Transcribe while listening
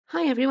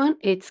Hi everyone,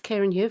 it's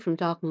Karen here from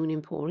Dark Moon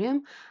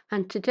Emporium,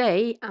 and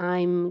today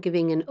I'm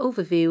giving an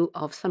overview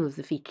of some of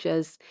the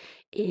features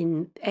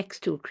in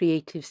XTool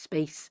Creative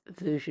Space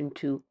version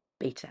 2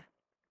 beta.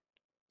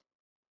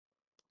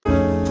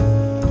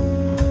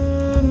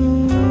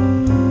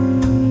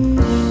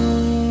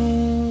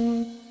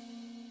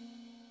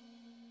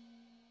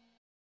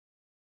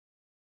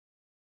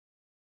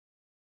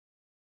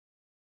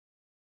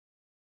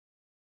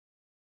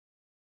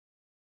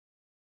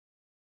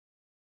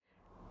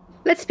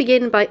 Let's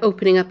begin by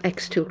opening up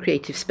XTool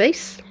Creative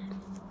Space.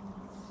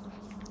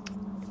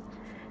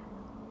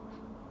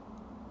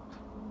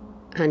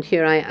 And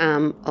here I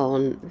am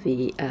on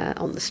the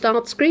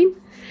start screen.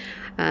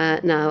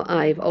 Now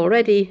I've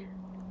already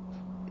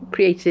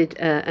created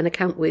an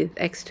account with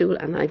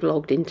XTool and I've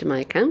logged into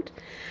my account.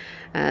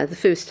 The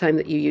first time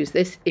that you use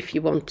this, if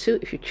you want to,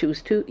 if you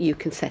choose to, you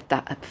can set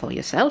that up for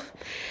yourself.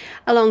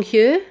 Along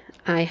here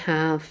I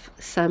have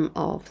some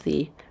of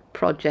the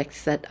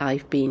projects that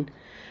I've been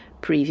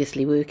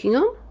previously working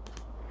on,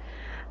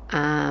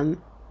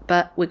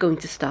 but we're going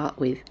to start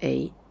with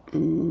a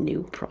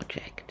new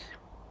project.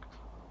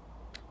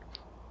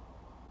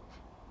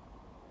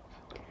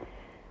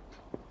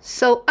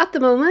 So at the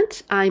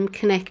moment I'm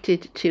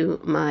connected to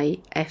my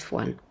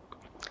F1.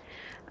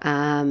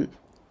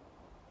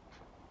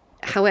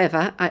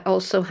 However, I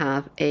also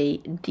have a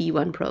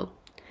D1 Pro,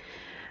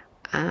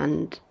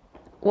 and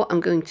what I'm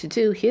going to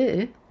do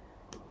here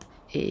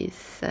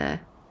is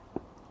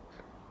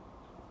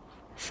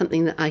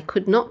something that I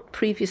could not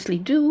previously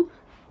do,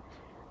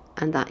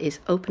 and that is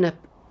open up,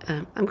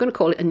 I'm going to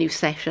call it a new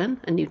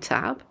session, a new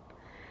tab.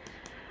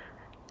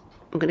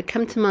 I'm going to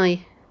come to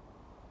my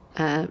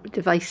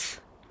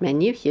device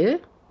menu here,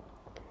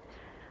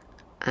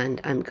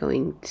 and I'm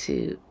going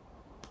to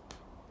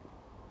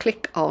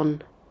click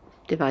on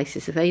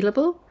devices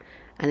available,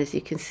 and as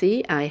you can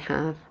see I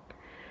have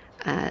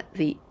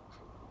the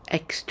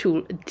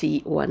XTool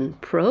D1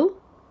 Pro.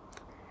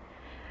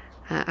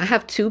 I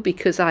have two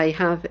because I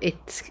have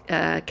it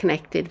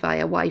connected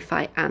via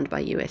Wi-Fi and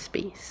by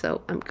USB,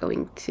 so I'm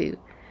going to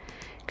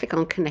click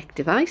on connect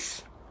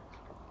device,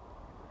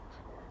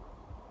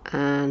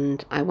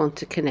 and I want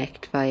to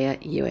connect via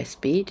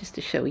USB just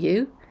to show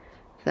you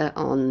that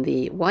on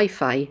the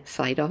Wi-Fi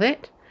side of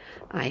it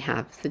I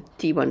have the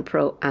D1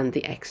 Pro and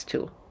the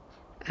XTool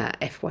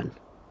F1.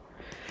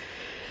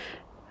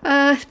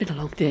 It's been a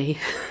long day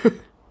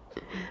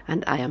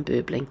and I am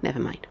burbling, never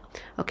mind.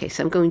 Okay,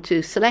 so I'm going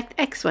to select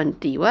X1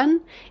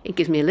 D1. It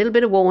gives me a little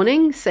bit of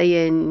warning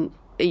saying,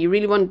 are you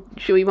really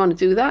sure you want to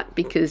do that?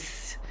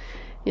 Because,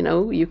 you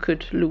know, you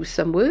could lose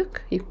some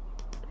work.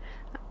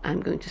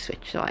 I'm going to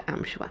switch, so I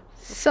am sure.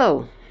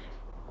 So,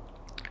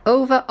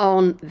 over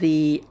on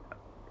the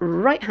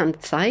right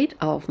hand side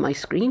of my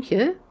screen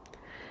here,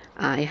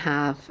 I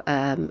have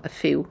a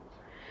few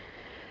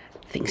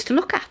things to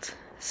look at.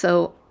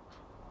 So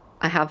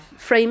I have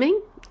framing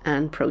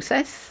and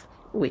process,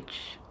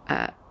 which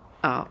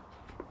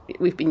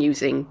we've been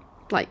using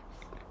like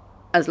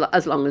as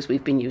long as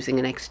we've been using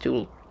an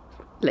XTool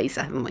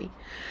laser, haven't we?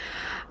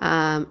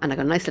 And I got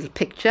a nice little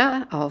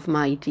picture of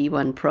my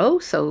D1 Pro,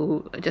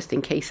 so just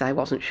in case I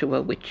wasn't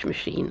sure which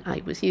machine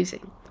I was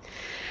using.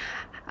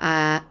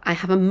 I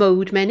have a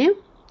mode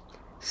menu,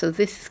 so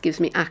this gives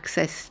me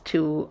access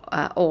to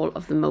all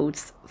of the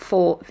modes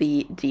for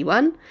the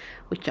D1,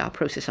 which are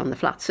process on the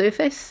flat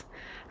surface,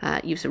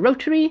 use a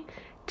rotary,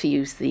 to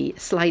use the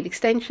slide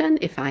extension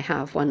if I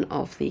have one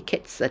of the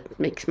kits that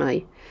makes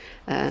my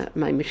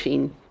my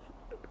machine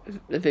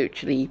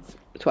virtually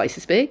twice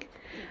as big,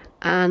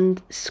 and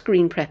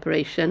screen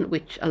preparation,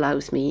 which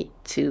allows me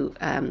to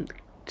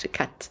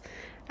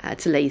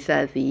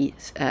laser the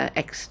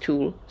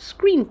XTool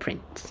screen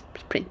print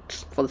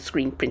for the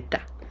screen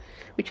printer,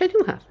 which I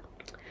do have.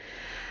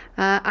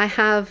 I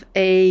have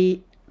a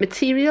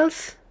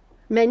materials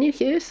menu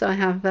here, so I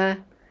have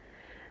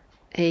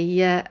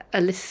a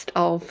list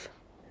of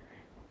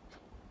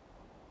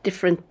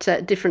different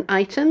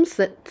items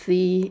that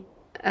the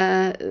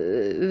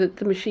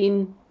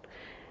machine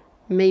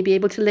may be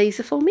able to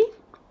laser for me.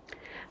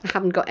 I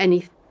haven't got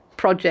any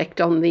project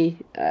on the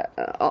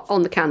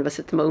canvas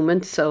at the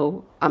moment,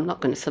 so I'm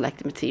not going to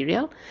select a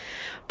material.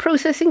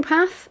 Processing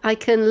path, I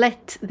can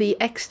let the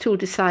XTool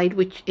decide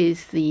which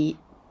is the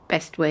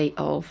best way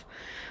of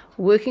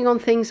working on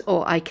things,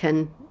 or I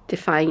can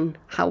define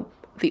how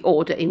the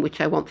order in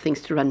which I want things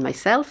to run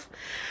myself.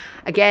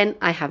 Again,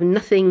 I have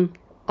nothing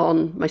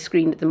on my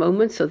screen at the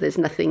moment, so there's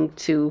nothing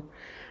to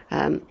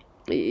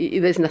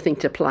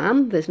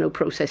plan. There's no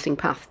processing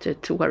path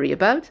to worry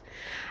about.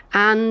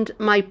 And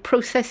my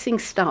processing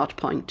start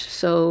point.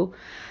 So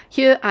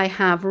here I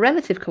have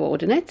relative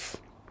coordinates,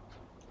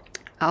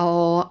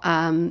 or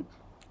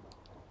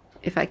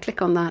if I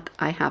click on that,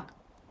 I have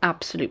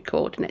absolute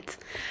coordinates.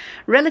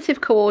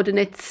 Relative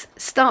coordinates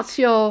starts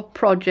your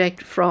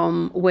project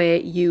from where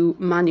you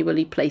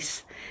manually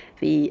place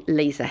the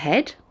laser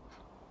head,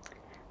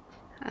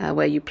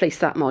 where you place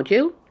that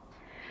module.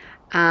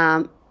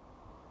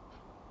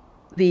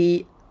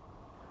 The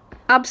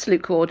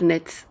absolute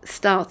coordinates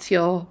starts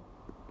your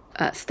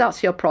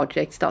starts your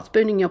project, starts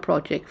burning your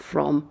project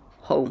from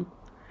home.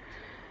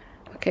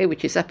 Okay,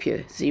 which is up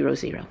here, 0,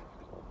 0.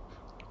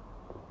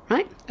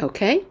 Right,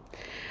 okay.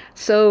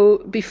 So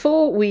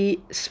before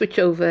we switch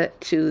over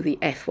to the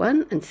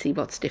F1 and see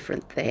what's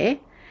different there,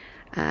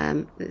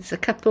 there's a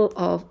couple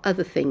of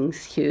other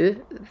things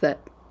here that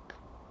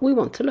we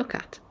want to look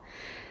at.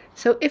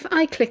 So if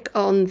I click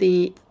on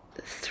the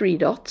 3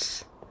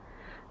 dots,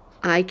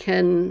 I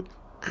can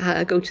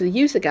go to the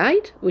user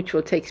guide, which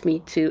will take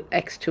me to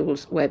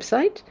XTool's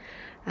website,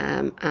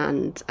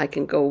 and I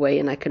can go away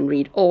and I can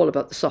read all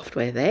about the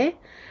software there,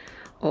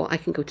 or I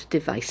can go to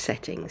device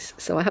settings.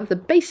 So I have the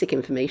basic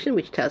information,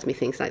 which tells me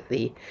things like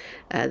the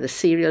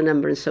serial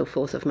number and so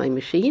forth of my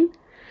machine,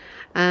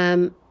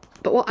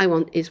 but what I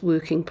want is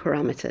working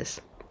parameters.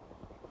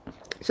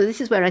 So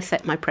this is where I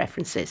set my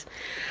preferences.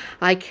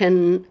 I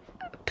can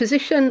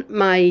position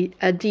my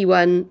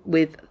D1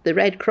 with the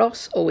red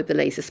cross or with the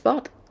laser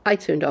spot. I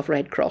turned off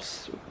red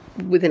cross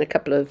within a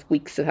couple of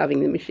weeks of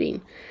having the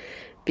machine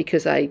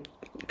because I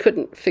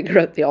couldn't figure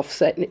out the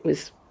offset and it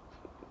was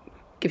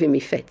giving me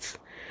fits.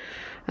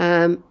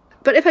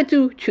 But if I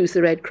do choose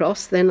the red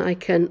cross, then I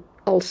can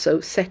also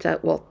set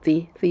out what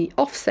the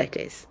offset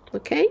is.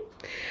 Okay.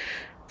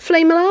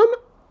 Flame alarm,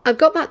 I've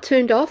got that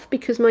turned off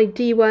because my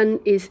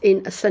D1 is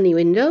in a sunny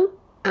window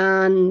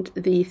and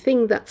the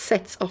thing that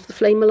sets off the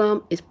flame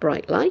alarm is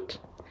bright light.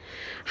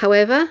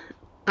 However,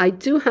 I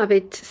do have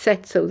it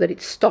set so that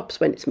it stops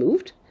when it's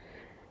moved.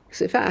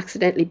 So if I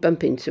accidentally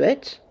bump into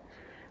it,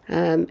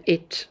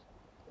 it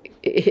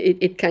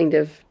kind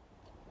of,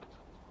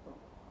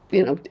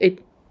 you know,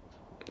 it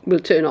will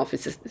turn off.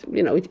 It's a,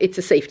 you know, it's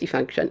a safety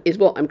function is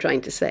what I'm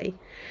trying to say.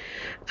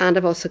 And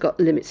I've also got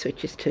limit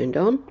switches turned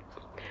on,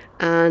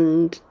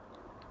 and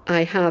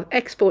I have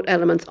export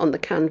elements on the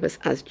canvas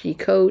as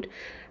G-code.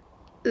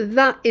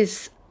 That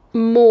is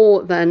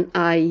more than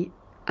I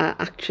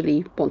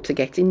actually want to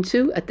get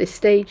into at this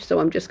stage, so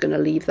I'm just going to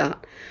leave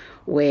that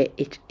where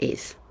it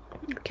is.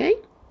 Okay,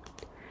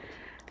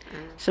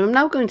 so I'm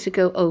now going to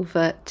go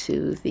over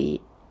to the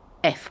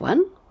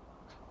F1,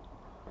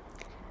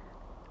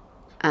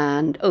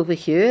 and over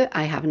here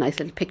I have a nice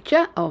little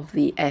picture of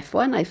the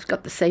F1. I've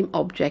got the same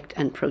object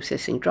and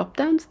processing drop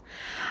downs.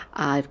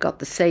 I've got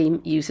the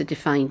same user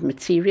defined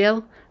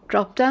material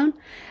drop down.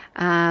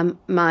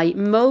 My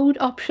mode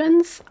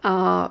options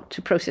are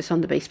to process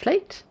on the base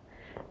plate,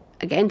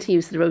 again to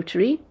use the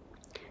rotary,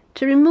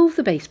 to remove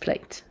the base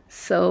plate.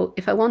 So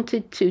if I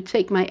wanted to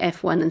take my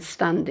F1 and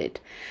stand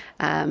it,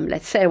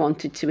 let's say I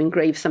wanted to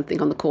engrave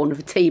something on the corner of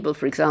a table,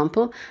 for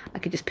example, I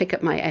could just pick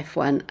up my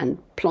F1 and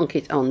plonk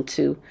it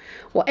onto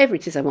whatever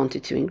it is I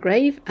wanted to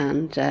engrave,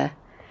 and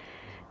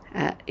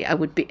I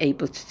would be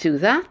able to do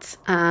that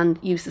and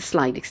use the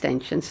slide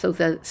extension. So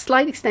the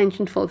slide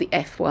extension for the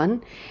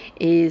F1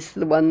 is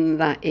the one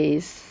that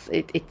is,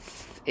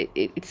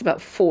 it's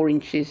about 4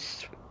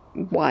 inches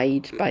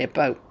wide by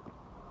about,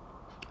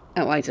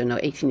 oh, I don't know,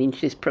 18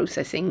 inches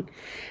processing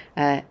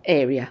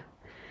area.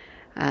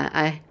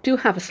 I do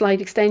have a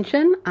slide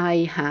extension.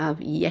 I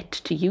have yet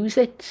to use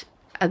it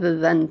other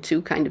than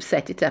to kind of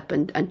set it up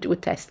and do a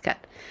test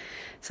cut.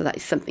 So that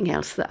is something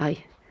else that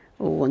I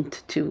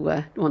want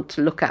to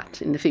look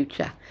at in the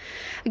future.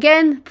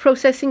 Again,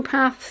 processing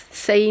path,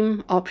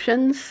 same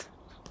options.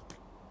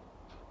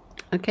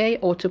 Okay,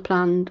 auto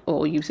planned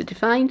or user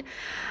defined.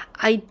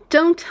 I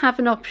don't have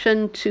an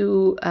option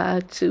to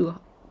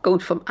go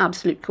from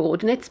absolute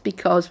coordinates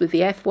because with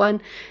the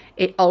F1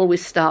 it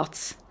always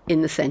starts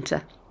in the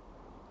center.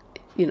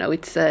 You know,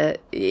 it's a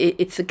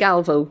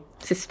Galvo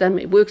system.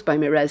 It works by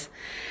mirrors.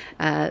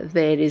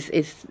 There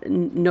is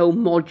no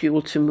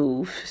module to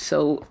move,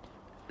 so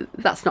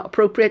that's not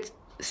appropriate,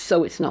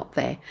 so it's not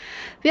there.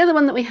 The other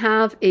one that we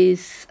have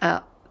is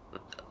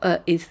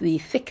the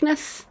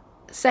thickness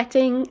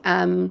setting.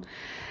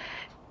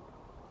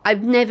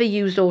 I've never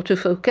used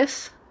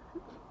autofocus,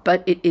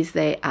 but it is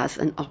there as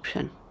an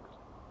option.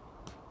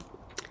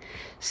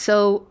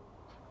 So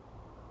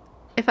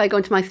if I go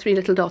into my 3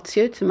 little dots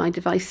here to my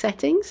device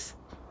settings,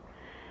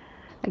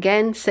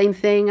 again, same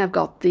thing. I've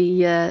got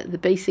the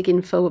basic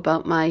info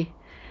about my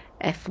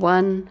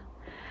F1,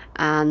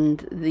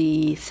 and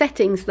the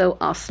settings though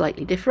are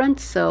slightly different.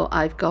 So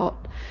I've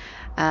got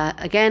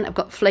again, I've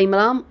got flame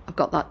alarm. I've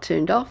got that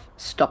turned off.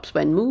 Stops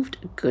when moved.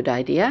 Good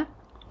idea.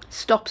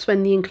 Stops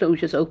when the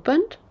enclosure's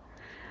opened.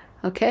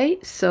 Okay,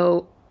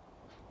 so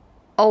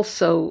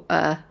also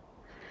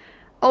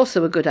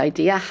a good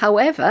idea.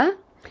 However,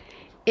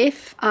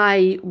 if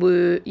I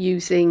were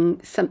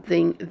using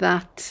something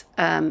that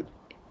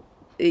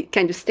it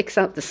kind of sticks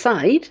out the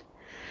side,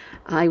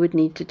 I would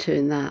need to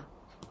turn that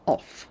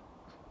off.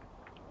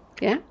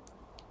 Yeah.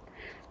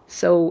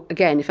 So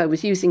again, if I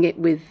was using it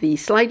with the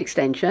slide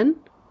extension,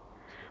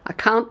 I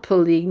can't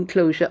pull the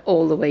enclosure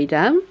all the way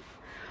down.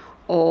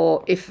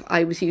 Or if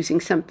I was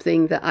using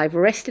something that I've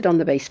rested on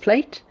the base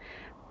plate,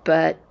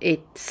 but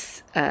it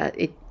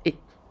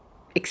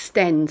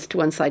extends to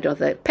one side, or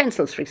the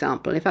pencils, for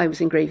example. If I was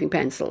engraving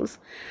pencils,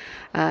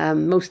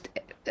 most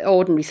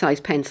ordinary size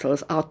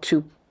pencils are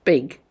too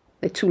big.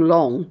 They're too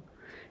long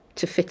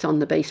to fit on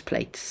the base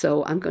plate.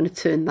 So I'm going to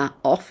turn that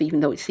off, even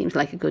though it seems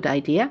like a good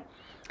idea.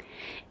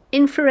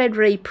 Infrared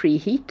ray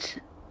preheat,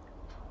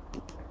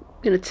 I'm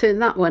going to turn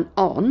that one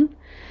on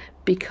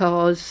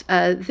because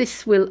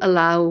this will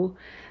allow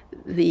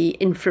the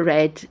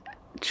infrared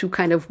to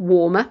kind of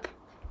warm up.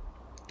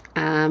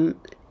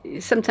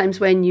 Sometimes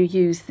when you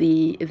use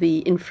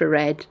the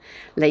infrared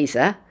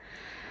laser,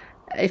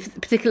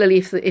 particularly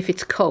if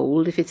it's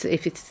cold, if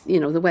it's you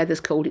know, the weather's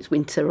cold, it's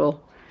winter, or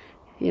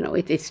you know,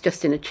 it's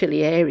just in a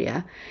chilly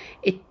area,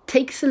 it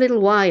takes a little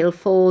while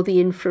for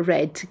the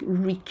infrared to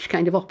reach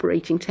kind of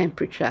operating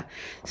temperature.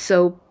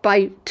 So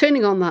by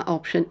turning on that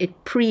option,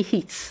 it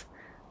preheats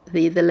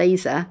the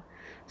laser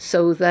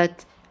so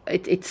that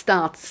it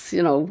starts,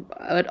 you know,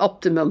 at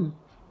optimum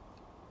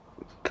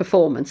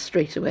performance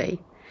straight away.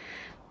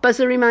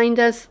 Buzzer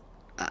reminders,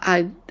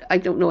 I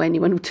don't know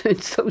anyone who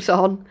turns those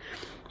on.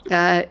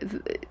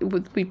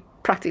 We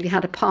practically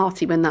had a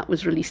party when that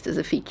was released as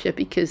a feature,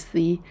 because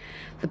the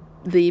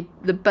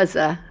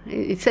buzzer,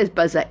 it says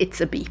buzzer,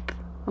 it's a beep.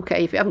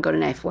 Okay, if you haven't got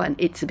an F1,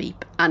 it's a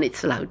beep, and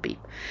it's a loud beep.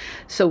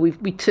 So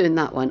we turn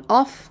that one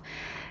off.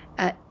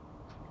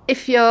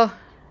 If you're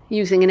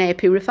using an air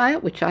purifier,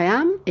 which I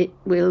am, it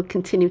will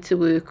continue to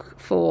work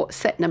for a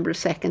set number of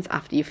seconds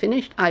after you've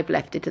finished. I've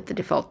left it at the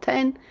default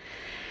 10.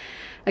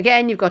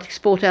 Again, you've got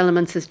export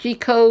elements as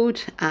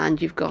G-code,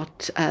 and you've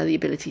got the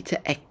ability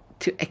to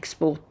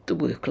export the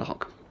work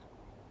log.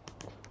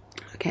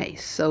 Okay,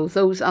 so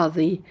those are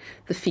the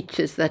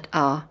features that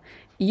are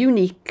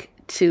unique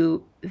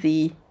to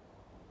the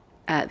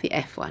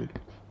F1.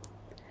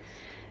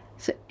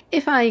 So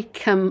if I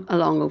come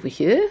along over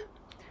here,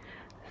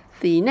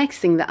 the next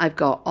thing that I've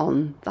got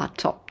on that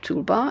top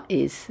toolbar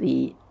is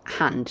the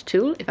hand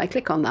tool. If I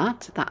click on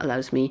that, that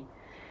allows me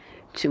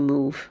to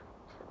move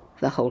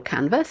the whole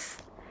canvas.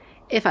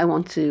 If I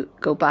want to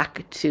go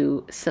back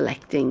to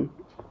selecting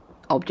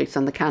objects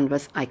on the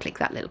canvas, I click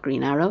that little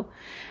green arrow,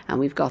 and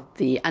we've got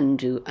the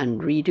undo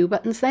and redo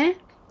buttons there.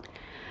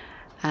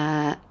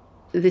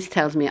 This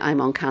tells me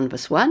I'm on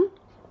canvas 1.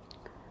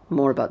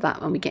 More about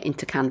that when we get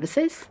into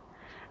canvases.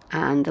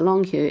 And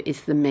along here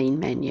is the main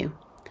menu.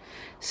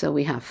 So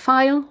we have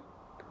File,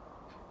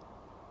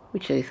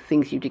 which are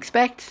things you'd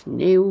expect: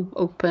 New,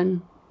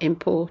 Open,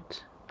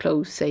 Import,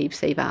 Close, Save,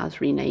 Save As,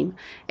 Rename,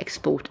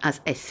 Export as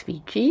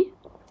SVG.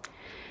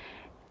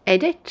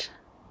 Edit,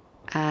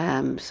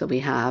 so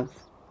we have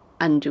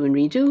undo and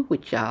redo,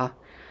 which are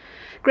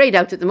greyed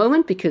out at the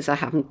moment because I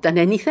haven't done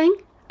anything.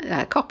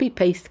 Copy,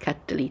 paste,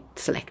 cut, delete,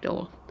 select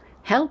all.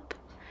 Help,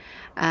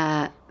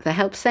 the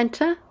help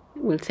center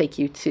will take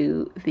you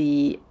to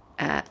the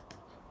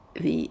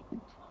XTool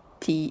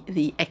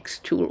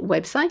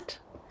website,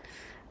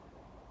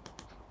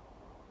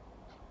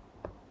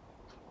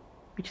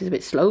 which is a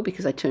bit slow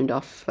because I turned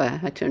off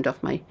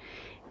my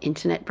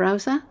internet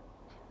browser.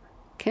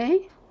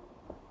 Okay.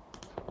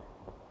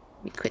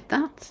 We quit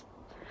that,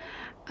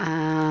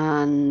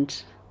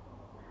 and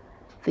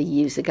the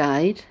user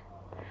guide.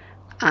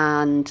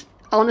 And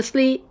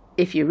honestly,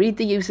 if you read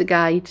the user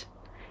guide,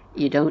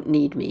 you don't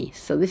need me.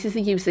 So this is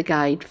the user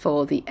guide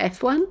for the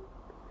F1,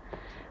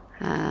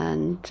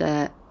 and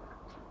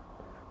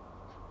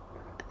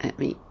let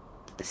me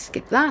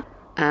skip that,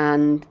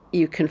 and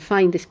you can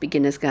find this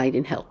beginner's guide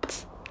in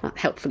helps. That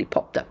helpfully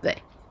popped up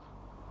there.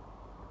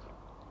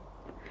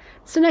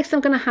 So next I'm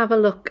going to have a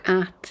look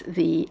at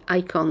the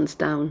icons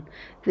down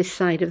this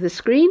side of the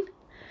screen.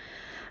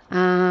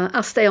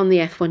 I'll stay on the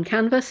F1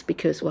 canvas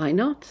because why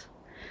not?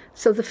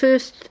 So the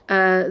first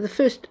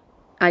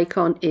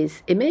icon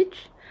is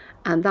image,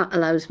 and that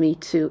allows me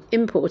to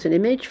import an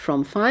image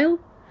from file.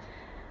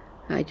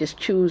 I just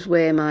choose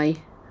where my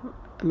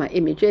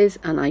image is,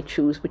 and I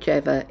choose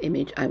whichever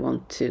image I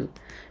want to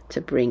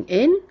bring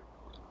in.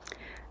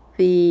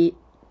 The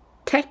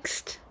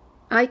text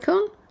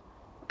icon,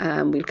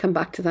 we'll come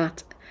back to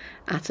that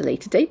at a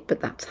later date,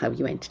 but that's how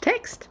you enter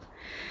text.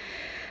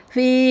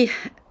 The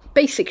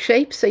basic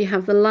shapes, so you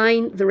have the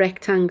line, the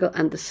rectangle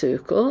and the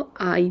circle.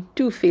 I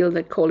do feel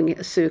that calling it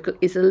a circle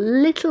is a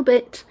little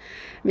bit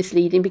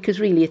misleading because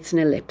really it's an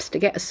ellipse. To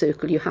get a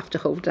circle you have to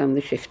hold down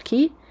the shift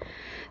key.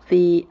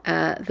 The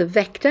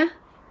vector,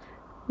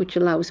 which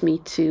allows me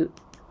to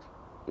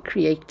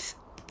create,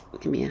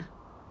 give me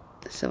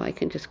so I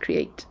can just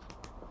create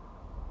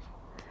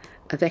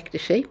a vector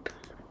shape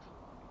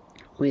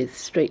with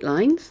straight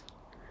lines,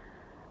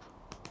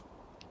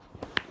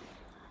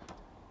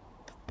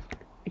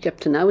 which up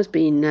to now has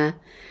been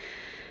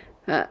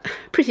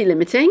pretty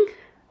limiting,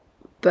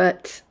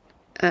 but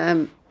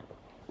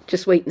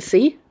just wait and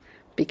see,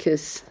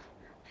 because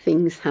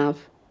things have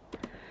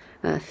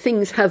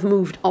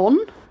moved on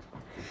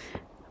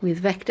with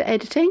vector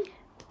editing.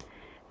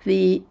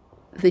 The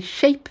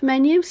shape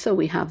menu, so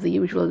we have the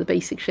usual, the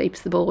basic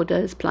shapes, the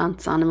borders,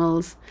 plants,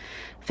 animals,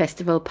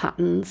 festival,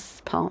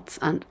 patterns, parts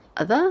and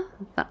other.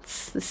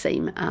 That's the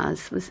same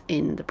as was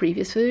in the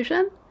previous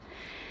version.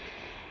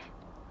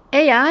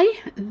 AI,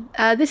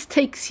 this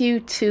takes you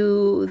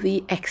to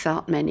the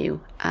XArt menu,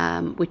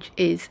 which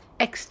is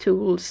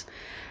XTool's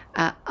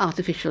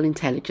artificial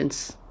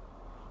intelligence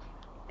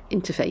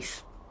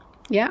interface.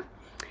 Yeah.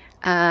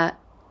 And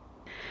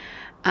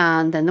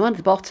then the one at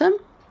the bottom,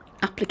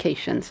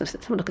 applications. So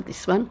let's have a look at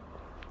this one.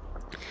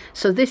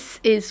 So this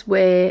is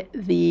where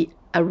the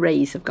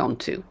arrays have gone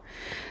to.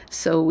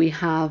 So we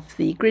have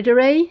the grid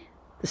array,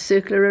 the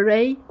circular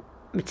array,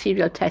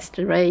 material test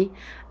array,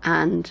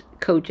 and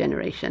code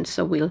generation.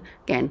 So we'll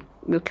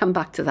come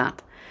back to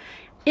that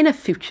in a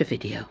future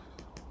video.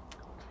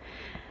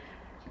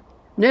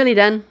 Nearly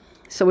done.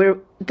 So we're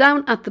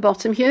down at the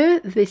bottom here.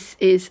 This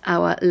is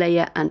our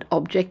layer and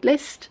object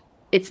list.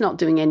 It's not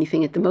doing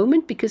anything at the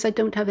moment because I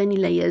don't have any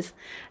layers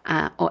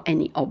or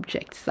any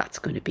objects. That's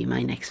going to be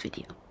my next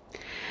video.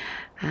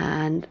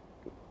 And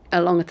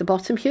along at the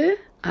bottom here,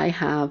 I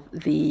have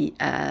the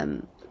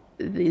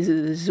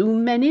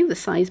zoom menu, the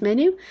size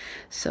menu.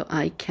 So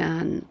I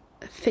can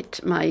fit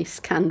my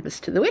canvas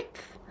to the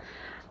width.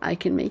 I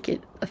can make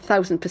it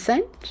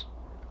 1000%.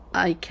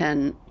 I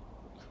can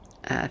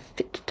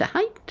fit to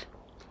height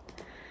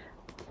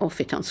or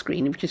fit on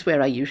screen, which is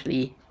where I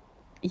usually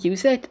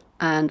use it.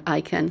 And I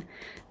can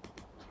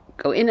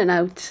go in and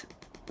out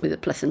with the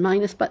plus and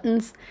minus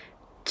buttons.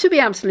 To be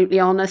absolutely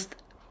honest,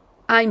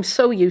 I'm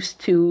so used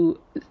to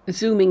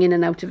zooming in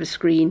and out of a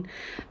screen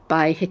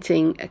by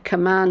hitting a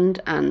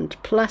command and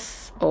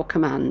plus, or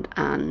command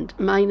and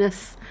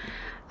minus,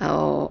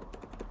 or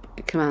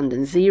command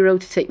and 0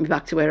 to take me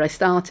back to where I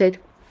started.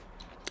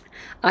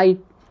 I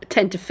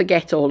tend to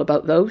forget all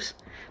about those,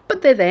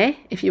 but they're there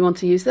if you want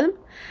to use them.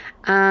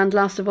 And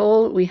last of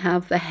all, we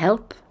have the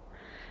help,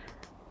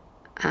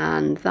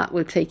 and that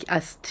will take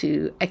us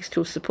to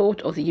XTool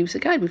support or the user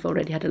guide. We've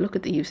already had a look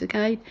at the user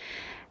guide.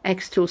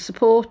 XTool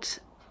support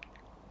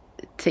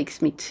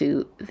takes me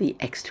to the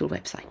XTool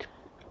website.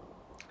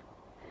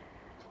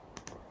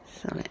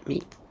 So let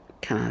me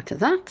come out of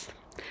that.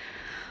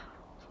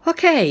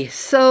 Okay,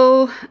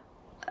 so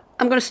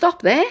I'm going to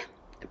stop there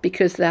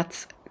because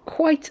that's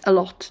quite a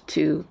lot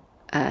to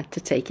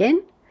take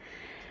in.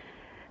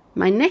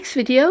 My next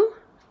video,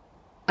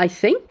 I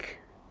think,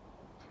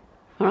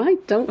 all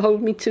right, don't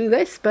hold me to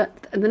this,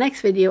 but in the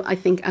next video, I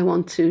think I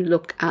want to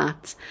look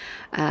at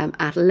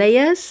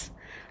layers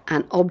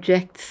and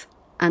objects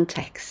and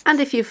text. And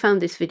if you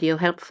found this video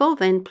helpful,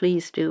 then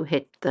please do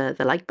hit the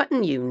like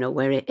button. You know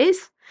where it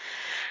is.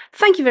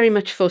 Thank you very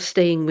much for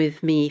staying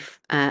with me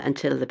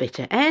until the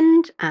bitter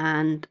end,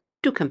 and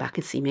do come back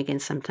and see me again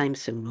sometime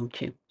soon,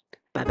 won't you?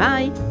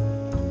 Bye-bye.